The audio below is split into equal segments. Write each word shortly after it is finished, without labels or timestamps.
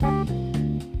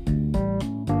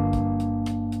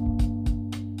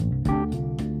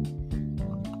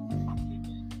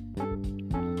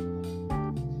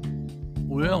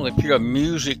Well, if you're a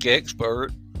music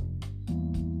expert,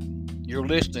 you're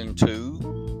listening to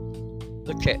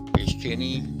the Catfish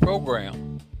Kenny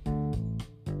program,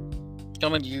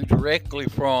 coming to you directly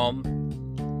from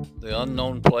the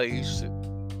unknown place that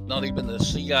not even the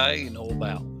CIA know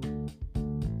about.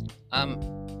 I'm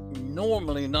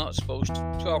normally not supposed to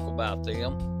talk about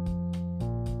them,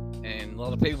 and a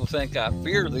lot of people think I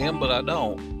fear them, but I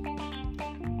don't.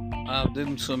 I've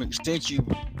done some extensive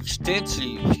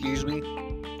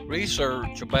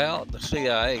research about the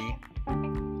CIA,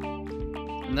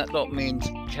 and that don't mean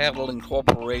Cattle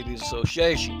Incorporated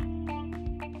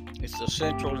Association. It's the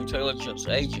Central Intelligence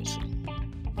Agency,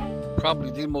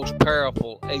 probably the most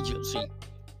powerful agency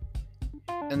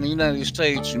in the United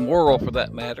States and world for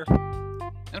that matter,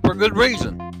 and for good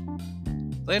reason.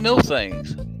 They know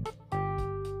things.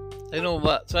 They know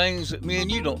about things that me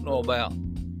and you don't know about.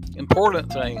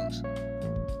 Important things.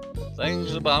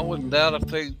 Things that I wouldn't doubt if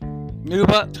they knew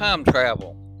about time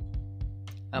travel.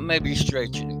 I may be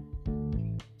stretching it.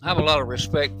 I have a lot of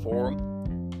respect for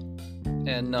them.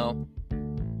 And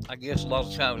I guess a lot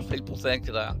of times people think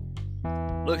that I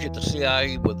look at the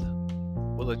CIA with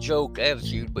a joke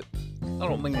attitude, but I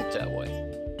don't mean it that way.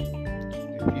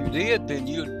 If you did, then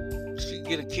you'd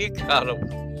get a kick out of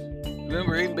it.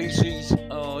 Remember NBC's,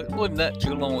 it wasn't that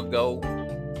too long ago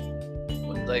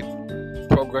when they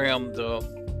programmed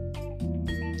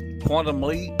Quantum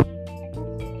Leap,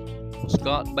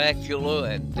 Scott Bakula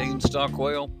and Dean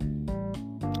Stockwell,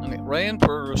 and it ran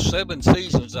for 7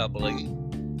 seasons, I believe,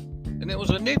 and it was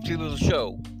a nifty little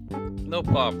show, no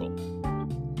problem.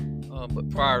 But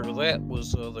prior to that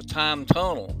was the Time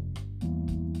Tunnel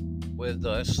with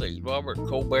Robert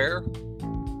Colbert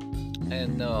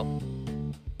and I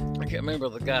can't remember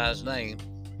the guy's name,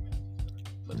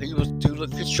 but he was 2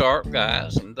 looking sharp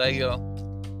guys, and they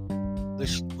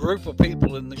this group of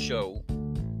people in the show,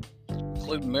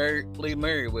 including Lee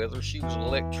Merriweather, she was an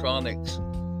electronics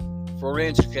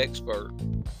forensic expert,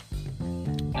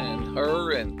 and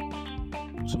her and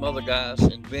some other guys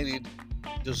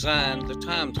designed the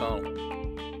time tunnel.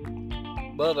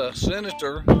 But a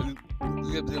senator who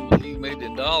gave them a few $1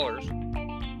 million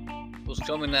was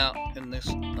coming out in this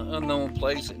unknown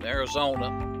place in Arizona,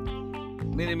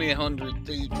 many hundred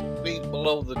feet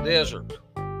below the desert.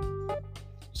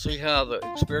 See how the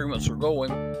experiments are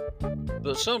going. But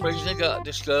for some reason they got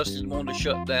disgusted and wanted to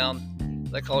shut down.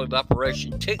 They call it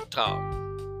Operation TikTok.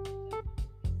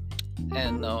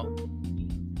 And I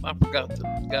forgot the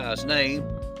guy's name.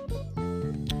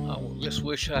 I just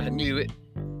wish I knew it.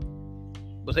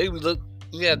 But he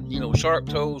had, sharp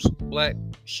toes, black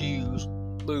shoes,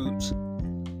 boots,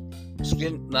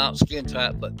 not skin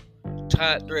tight, but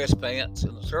tight dress pants,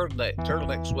 and a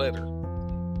turtleneck sweater.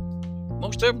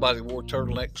 Most everybody wore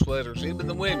turtleneck sweaters, even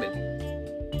the women.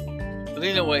 But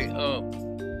anyway,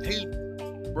 he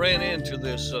ran into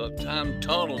this time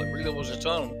tunnel that really was a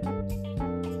tunnel.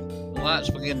 The lights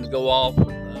began to go off.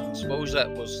 I suppose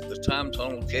that was the time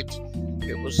tunnel.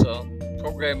 It was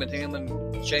programming him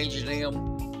and changing him.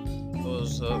 It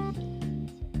was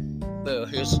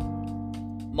his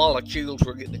molecules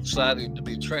were getting excited to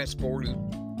be transported,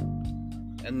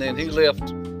 and then he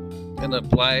left in a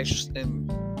flash.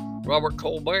 And Robert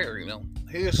Colbert,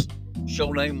 his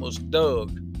show name was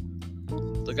Doug.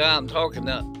 The guy I'm talking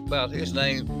about, his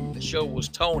name in the show was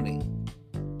Tony.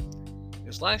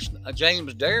 His last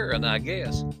James Darren, I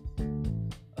guess.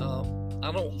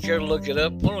 I don't care to look it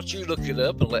up. Why don't you look it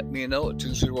up and let me know at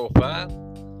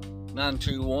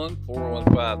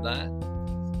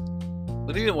 205-921-4159.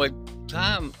 But anyway,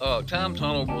 Time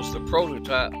Tunnel was the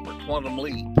prototype for Quantum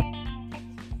Leap,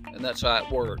 and that's how it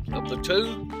worked. Of the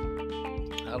two,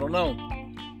 I don't know.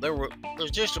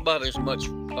 There's just about as much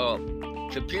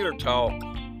computer talk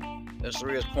as there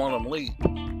is Quantum Leap,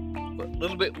 but a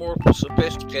little bit more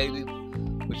sophisticated,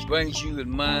 which brings you in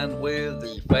mind with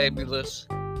the fabulous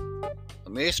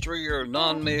mystery or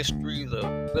non-mystery, the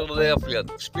Philadelphia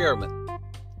experiment,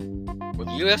 where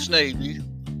the U.S. Navy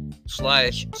 /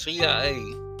 CIA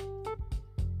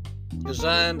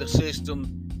designed a system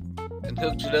and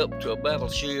hooked it up to a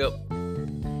battleship,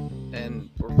 and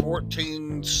for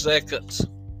 14 seconds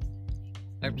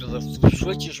after the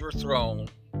switches were thrown,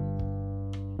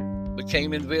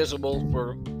 became invisible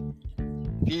for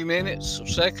a few minutes or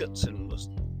seconds, and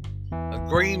a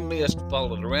green mist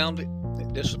followed around it.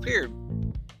 It disappeared.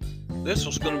 This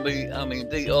was going to be,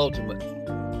 the ultimate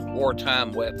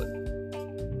wartime weapon.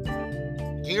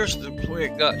 Here's where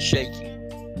it got shaky.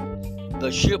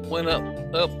 The ship went up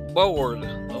board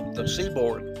of the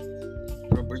seaboard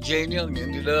from Virginia and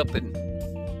ended up in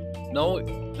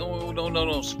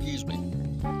excuse me.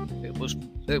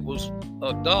 it was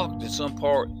docked in some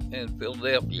part in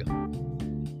Philadelphia.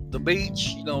 The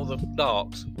beach, the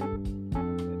docks,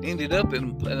 ended up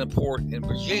in a port in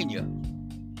Virginia.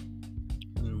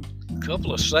 And a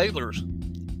couple of sailors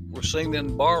were seen in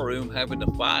the barroom having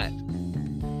a fight.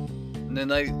 And then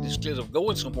they, instead of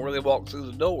going somewhere, they walked through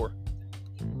the door.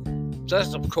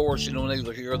 That's, of course,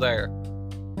 neither here or there.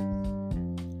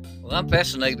 Well, I'm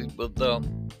fascinated with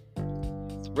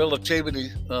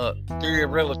relativity, theory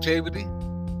of relativity,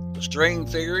 the string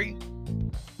theory,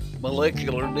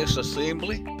 molecular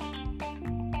disassembly,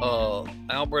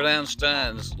 Albert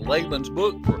Einstein's layman's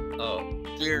book for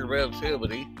theory of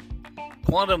relativity,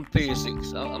 quantum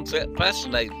physics. I'm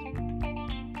fascinated.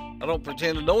 I don't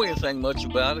pretend to know anything much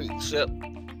about it except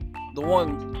the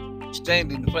one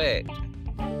standing fact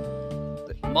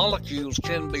that molecules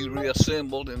can be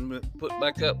reassembled and put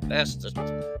back up. That's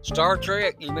the Star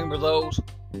Trek. You remember those?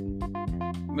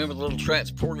 Remember the little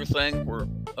transporter thing where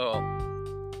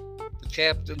the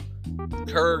captain,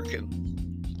 Kirk,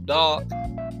 and Doc,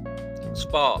 and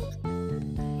Spock,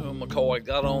 McCoy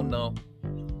got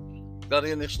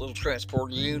in this little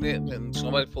transporter unit, and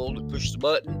somebody pushed the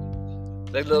button.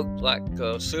 They looked like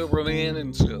silver men,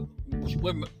 and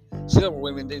silver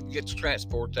women didn't get to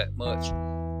transport that much.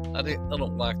 I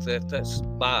don't like that. That's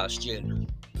biased gender.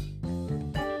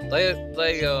 They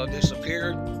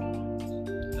disappeared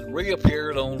and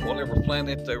reappeared on whatever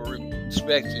planet they were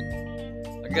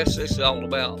inspecting. I guess this is all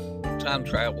about time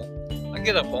travel. I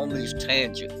get up on these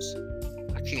tangents.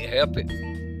 I can't help it.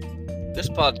 This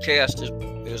podcast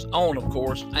is on, of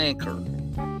course, Anchor.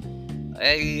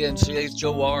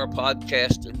 AENCHOR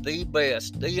podcasting, the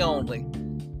best, the only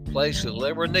place you'll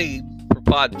ever need for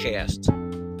podcasts.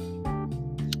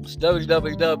 It's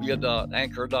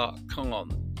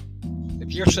www.anchor.com.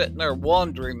 If you're sitting there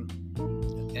wondering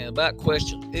about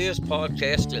questions, is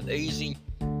podcasting easy?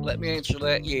 Let me answer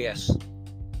that, yes.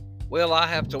 Well, I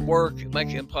have to work at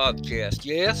making podcasts.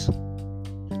 Yes,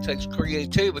 it takes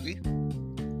creativity.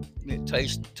 It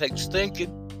takes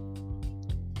thinking.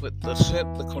 But the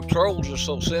controls are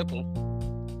so simple.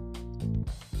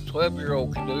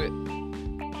 12-year-old can do it.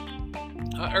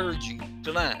 I urge you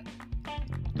tonight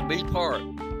to be part,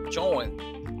 join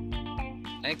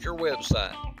Anchor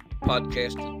website,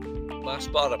 podcasting by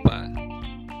Spotify.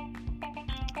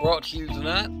 Brought to you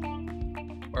tonight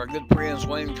by our good friends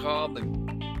Wayne Cobb and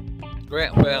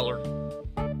Grant Fowler,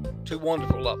 two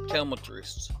wonderful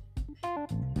optometrists,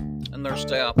 and their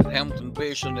staff at Hamilton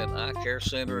Vision and Eye Care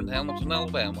Center in Hamilton,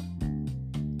 Alabama.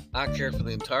 Eye care for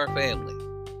the entire family.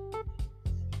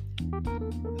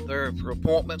 There for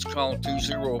appointments, call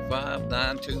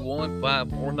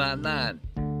 205-921-5499.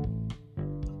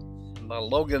 And by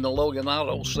Logan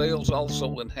Auto Sales,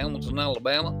 also in Hamilton,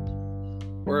 Alabama,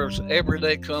 where every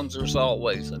day comes, there's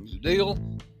always a new deal.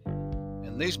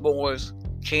 And these boys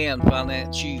can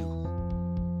finance you.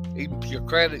 Even if your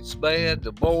credit's bad,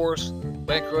 divorce,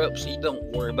 bankruptcy,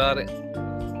 don't worry about it.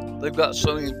 They've got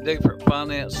so many different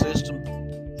finance systems.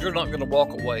 You're not going to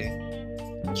walk away.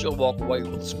 You'll walk away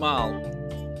with a smile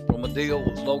from a deal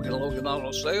with Logan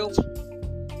Auto Sales.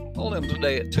 Call them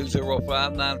today at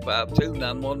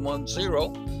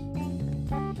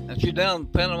 205-952-9110. And if you're down in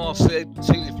Panama City,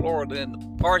 Florida in the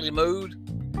party mood,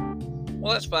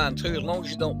 well, that's fine too, as long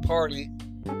as you don't party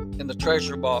in the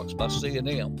Treasure Box by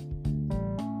C&M.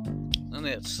 And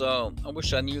it's, I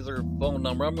wish I knew their phone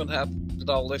number. I'm going to have to get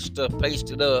all this stuff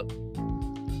pasted up.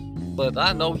 But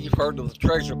I know you've heard of the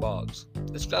Treasure Box.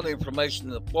 It's got information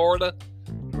in the Florida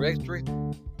directory.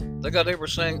 They got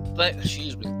everything, they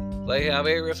have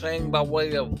everything by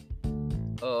way of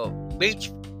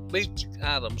beach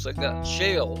items. They got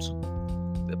shells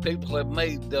that people have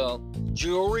made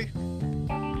jewelry,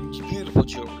 beautiful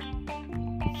jewelry,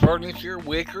 furniture,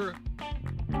 wicker.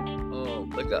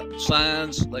 They got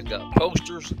signs, they got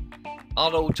posters,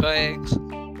 auto tags,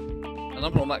 and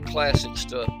I'm talking about classic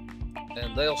stuff.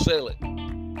 And they'll sell it,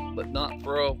 but not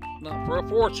for a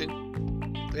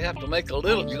fortune. They have to make a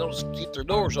little, to keep their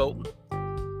doors open.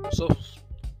 So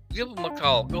give them a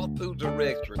call. Go through the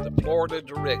directory, the Florida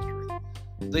directory,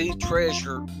 the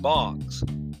Treasure Box.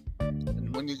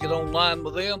 And when you get online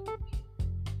with them,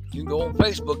 you can go on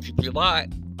Facebook if you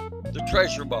like, the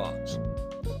Treasure Box.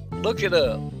 Look it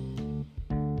up.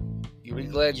 You'll be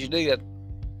glad you did.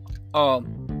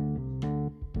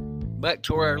 Back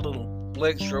to our little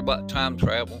lecture about time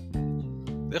travel.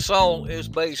 This all is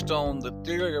based on the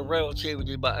theory of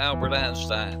relativity by Albert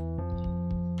Einstein,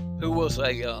 who was a,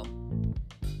 I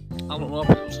don't know if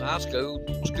it was a high school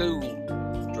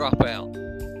dropout.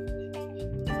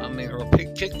 Or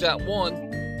kicked out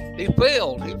one. He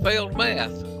failed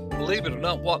math. Believe it or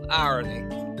not, what irony.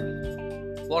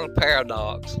 What a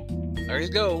paradox. There you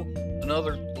go.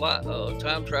 Another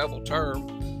time travel term.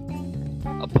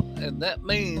 And that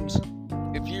means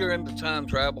if you're into time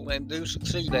travel and do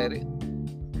succeed at it,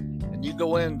 and you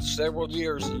go in several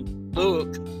years and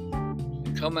look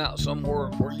and come out somewhere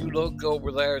where you look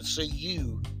over there and see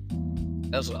you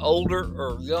as an older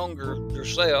or younger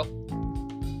yourself,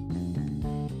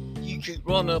 you can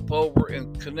run up over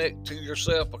and connect to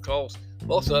yourself, because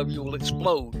both of you will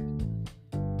explode,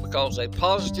 because a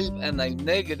positive and a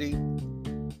negative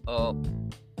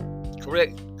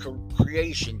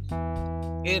creation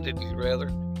entity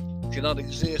cannot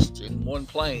exist in one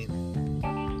plane.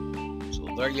 So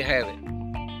there you have it.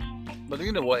 But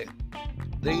anyway,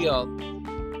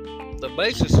 the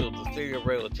basis of the theory of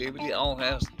relativity all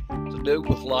has to do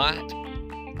with light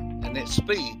and its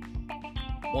speed,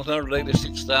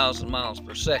 186,000 miles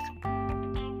per second.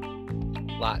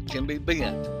 Light can be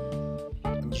bent.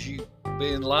 And you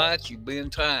bend light, you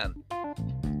bend time.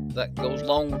 That goes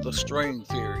along with the string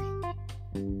theory.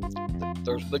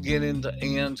 There's beginning to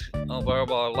end of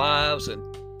our lives, and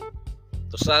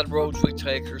the side roads we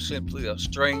take are simply a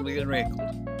string being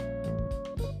wrinkled.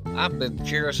 I've been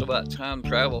curious about time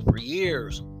travel for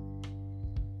years.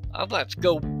 I'd like to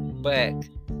go back,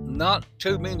 not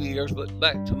too many years, but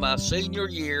back to my senior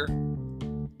year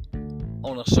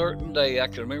on a certain day. I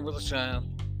can remember the time.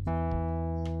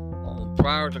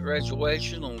 Prior to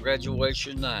graduation, on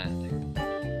graduation night.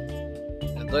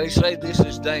 And they say this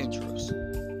is dangerous.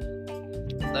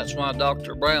 That's why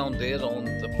Dr. Brown did on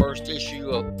the first issue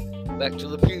of Back to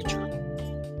the Future.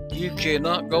 You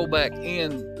cannot go back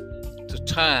into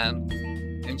time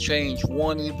and change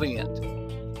one event,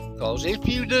 because if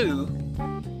you do,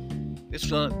 it's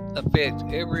going to affect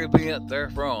every event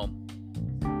therefrom.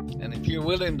 And if you're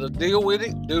willing to deal with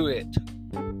it, do it.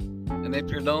 And if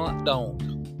you're not,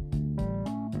 don't.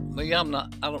 Me, I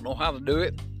don't know how to do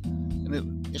it. And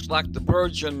it's like the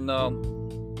Virgin,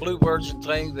 Blue Virgin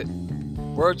thing that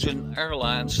Virgin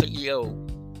Airlines CEO,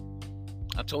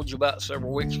 I told you about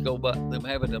several weeks ago, about them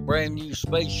having a brand new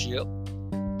spaceship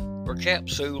or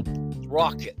capsule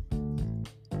rocket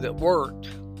that worked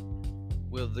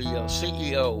with the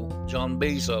CEO, John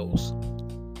Bezos,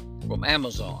 from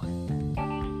Amazon.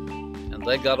 And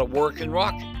they got a working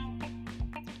rocket.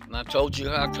 And I told you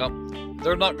how come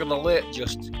they're not going to let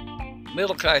just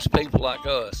middle-class people like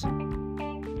us.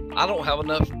 I don't have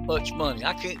much money.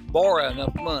 I can't borrow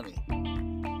enough money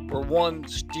for one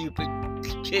stupid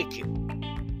ticket.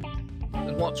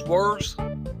 And what's worse,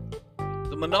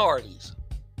 the minorities,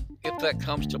 if that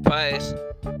comes to pass,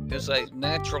 is a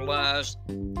naturalized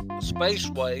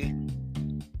spaceway.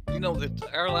 You know that the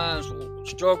airlines will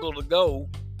struggle to go,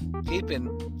 keeping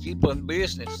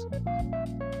business.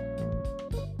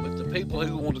 But the people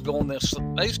who want to go on this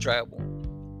space travel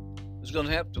is going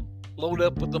to have to load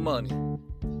up with the money.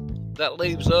 That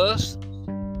leaves us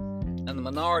and the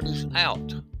minorities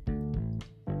out.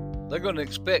 They're going to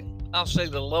expect, I'll say,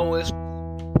 the lowest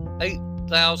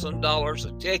 $8,000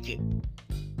 a ticket,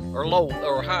 or low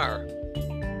or higher.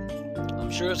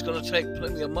 I'm sure it's going to take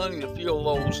plenty of money to fuel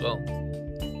those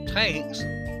tanks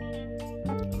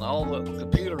and all the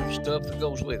computer stuff that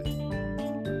goes with it.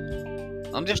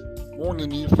 I'm just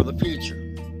warning you for the future.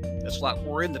 It's like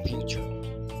we're in the future.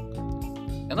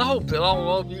 And I hope that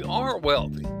all of you are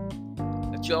wealthy,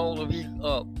 that all of you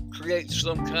create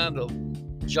some kind of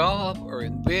job or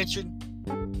invention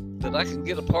that I can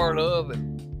get a part of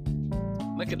and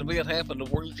make an event happen to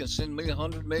where you can send me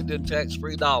 $100 million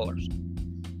tax-free dollars.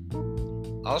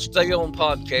 I'll stay on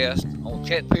podcast on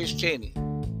Catfish Kenny.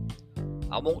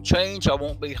 I won't change. I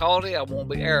won't be haughty. I won't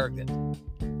be arrogant.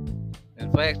 In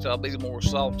fact, I'll be more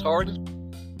soft-hearted,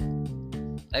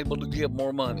 able to give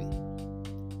more money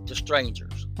to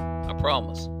strangers. I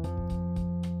promise.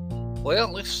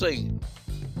 Well, let's see.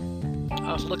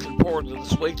 I was looking forward to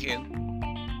this weekend.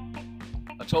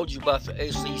 I told you about the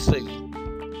SEC.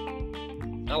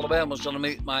 Alabama's going to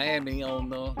meet Miami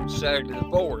on Saturday the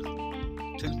 4th,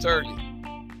 2:30.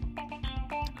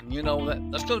 And you know,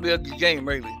 that's going to be a good game,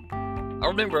 really. I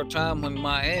remember a time when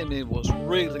Miami was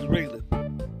really, really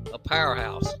a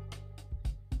powerhouse.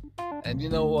 And you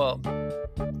know,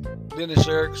 Dennis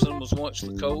Erickson was once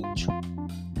the coach. A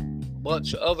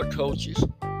bunch of other coaches.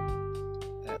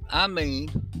 And I mean,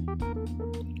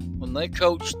 when they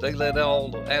coached, they let all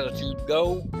the attitude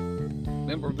go.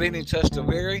 Remember Vinny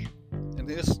Testaverde and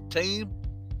his team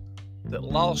that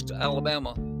lost to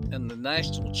Alabama in the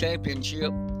national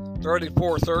championship,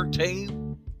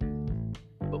 34-13.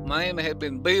 But Miami had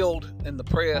been billed in the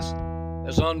press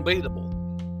as unbeatable.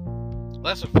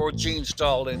 That's before Gene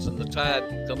Stallings and the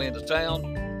Tide come into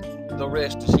town. The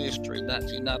rest is history.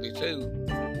 1992.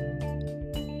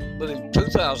 but in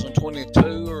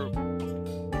 2022, or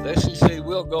the SEC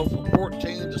will go from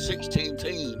 14 to 16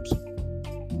 teams.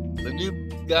 The new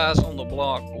guys on the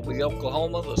block will be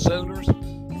Oklahoma, the Sooners,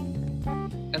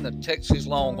 and the Texas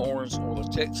Longhorns, or the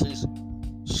Texas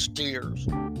Steers,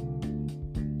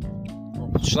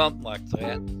 or something like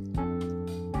that.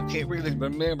 I can't really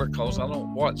remember because I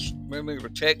don't remember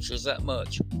Texas that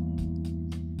much.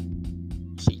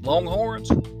 See, Longhorns,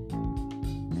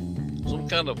 some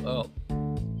kind of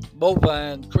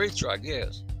bovine creature, I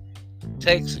guess.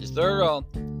 Texas, their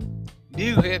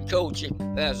new head coach,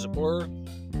 as it were,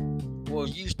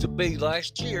 used to be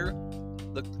last year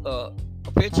the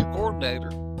offensive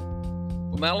coordinator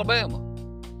from Alabama,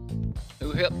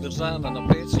 who helped design an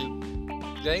offensive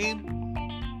game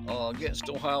against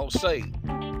Ohio State.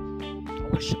 I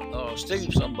wish Steve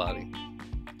Sarkisian.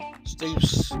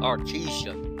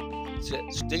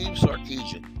 Steve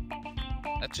Sarkisian.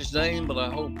 That's his name, but I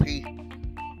hope he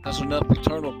has enough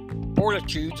eternal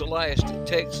fortitude to last in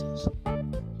Texas,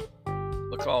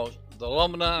 because the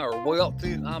alumni are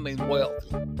wealthy. I mean wealthy.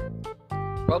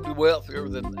 Probably wealthier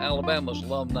than Alabama's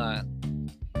alumni.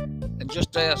 And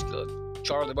just ask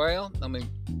Charlie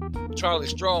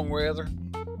Strong rather,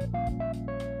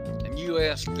 and you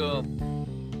ask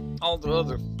all the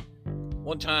other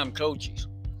one-time coaches,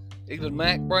 even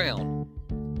Mac Brown.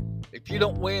 If you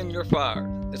don't win, you're fired.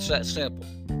 It's that simple.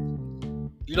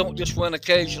 You don't just win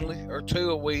occasionally or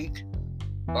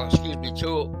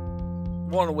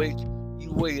one a week.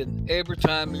 You win every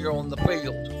time you're on the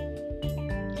field.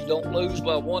 You don't lose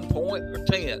by 1 point or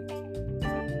 10.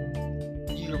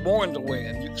 You're born to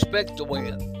win. You expect to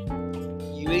win.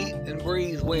 You eat and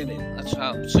breathe winning. That's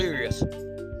how serious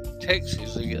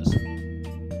Texas is.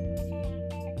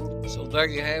 So there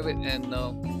you have it. And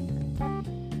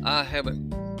I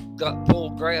haven't got full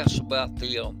grasp about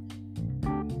the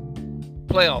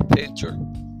playoff picture,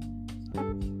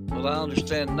 but I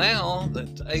understand now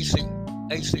that the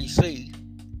ACC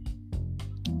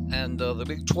and the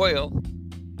Big 12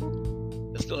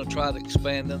 is going to try to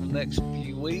expand in the next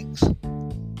few weeks.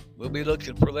 We'll be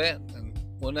looking for that, and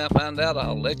when I find out,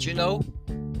 I'll let you know.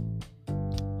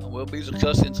 We'll be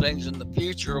discussing things in the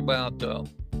future about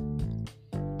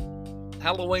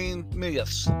Halloween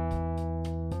myths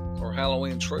or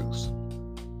Halloween truths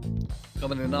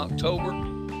coming in October.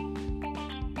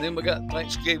 Then we got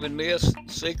Thanksgiving myths,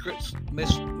 secrets,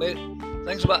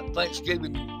 things about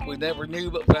Thanksgiving we never knew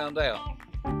but found out.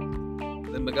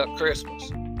 Then we got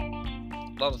Christmas.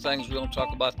 A lot of things we're going to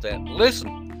talk about that.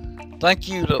 Listen, thank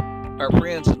you to our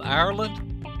friends in Ireland,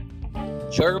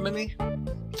 Germany,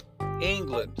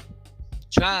 England,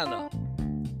 China,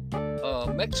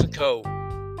 Mexico,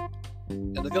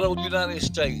 and the good old United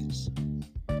States.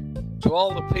 To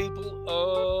all the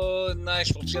people in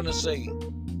Nashville, Tennessee,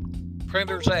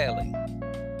 Printer's Alley.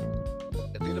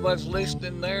 If anybody's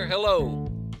listening there, hello.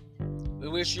 We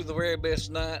wish you the very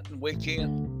best night and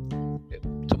weekend.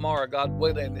 Tomorrow, God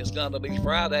willing, is going to be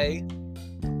Friday.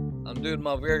 I'm doing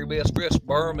my very best Chris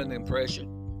Berman impression.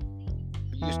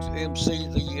 I used to MC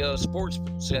the Sports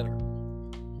Center.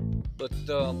 But,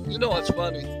 it's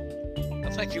funny. I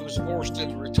think he was forced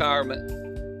into retirement.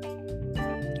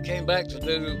 He came back to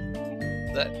do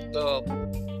that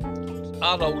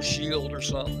auto shield or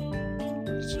something.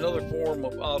 It's another form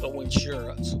of auto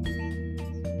insurance.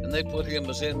 And they put him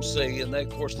as MC, and they, of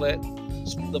course, let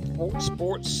the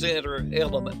Sports Center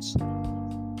elements,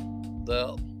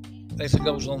 as it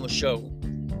goes on the show.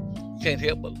 You can't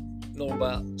help but know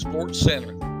about Sports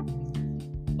Center.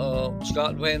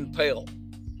 Scott Van Pelt,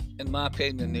 in my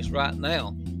opinion, is right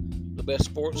now the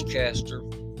best sportscaster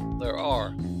there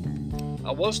are.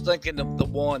 I was thinking of the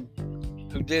one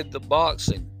who did the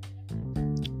boxing,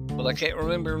 but I can't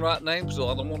remember the right name, so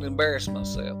I don't want to embarrass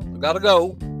myself. I gotta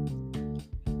go.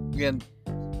 Again,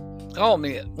 call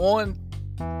me at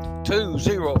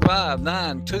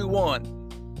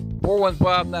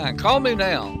 1-205-921-4159. Call me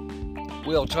now.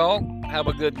 We'll talk. Have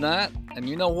a good night. And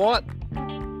you know what?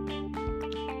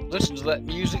 Listen to that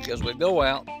music as we go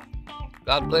out.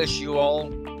 God bless you all.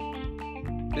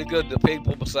 Be good to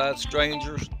people besides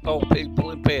strangers, old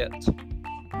people, and pets.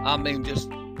 I mean,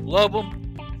 just love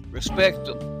them, respect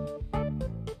them.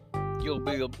 You'll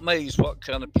be amazed what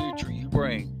kind of future you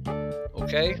bring.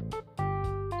 Okay?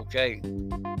 Okay.